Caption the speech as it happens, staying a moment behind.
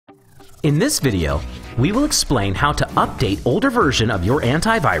In this video, we will explain how to update older version of your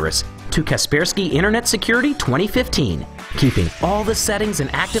antivirus to Kaspersky Internet Security 2015, keeping all the settings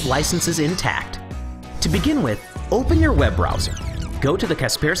and active licenses intact. To begin with, open your web browser, go to the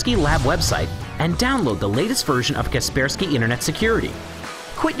Kaspersky Lab website, and download the latest version of Kaspersky Internet Security.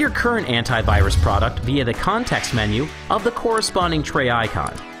 Quit your current antivirus product via the context menu of the corresponding tray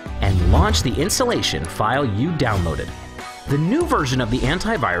icon, and launch the installation file you downloaded. The new version of the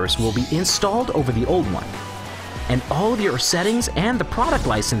antivirus will be installed over the old one, and all of your settings and the product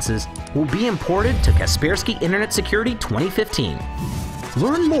licenses will be imported to Kaspersky Internet Security 2015.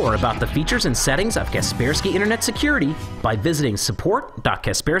 Learn more about the features and settings of Kaspersky Internet Security by visiting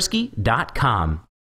support.kaspersky.com.